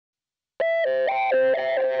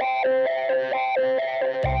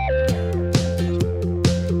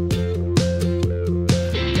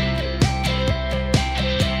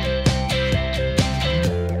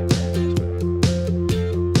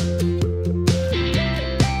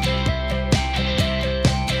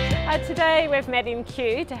Today we've met in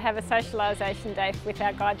Kew to have a socialisation day with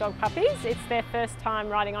our guide dog puppies. It's their first time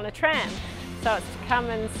riding on a tram. So it's to come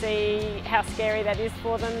and see how scary that is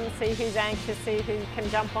for them, see who's anxious, see who can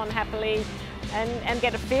jump on happily and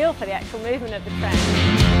get a feel for the actual movement of the tram.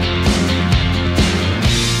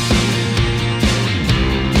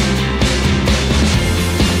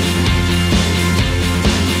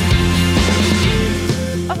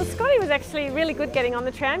 Scotty was actually really good getting on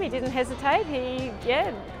the tram. He didn't hesitate. He,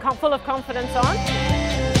 full of confidence on.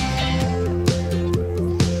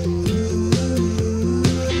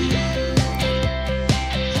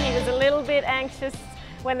 He was a little bit anxious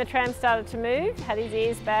when the tram started to move, had his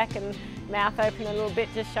ears back and mouth open a little bit,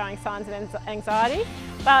 just showing signs of anxiety.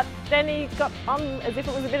 But then he got on as if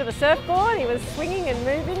it was a bit of a surfboard. He was swinging and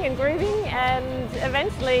moving and grooving, and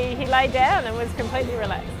eventually he lay down and was completely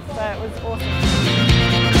relaxed. So it was awesome.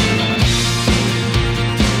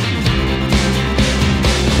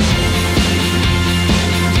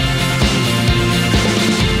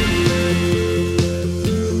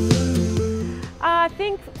 I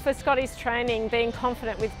think for Scotty's training, being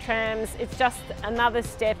confident with trams, it's just another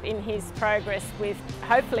step in his progress with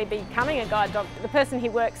hopefully becoming a guide dog. The person he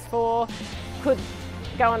works for could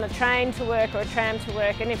go on a train to work or a tram to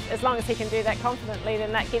work, and as long as he can do that confidently,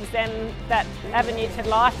 then that gives them that avenue to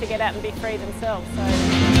life to get out and be free themselves. So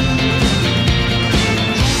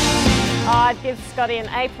I'd give Scotty an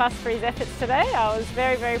A+ for his efforts today. I was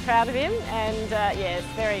very, very proud of him, and yes,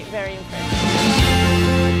 very, very impressed.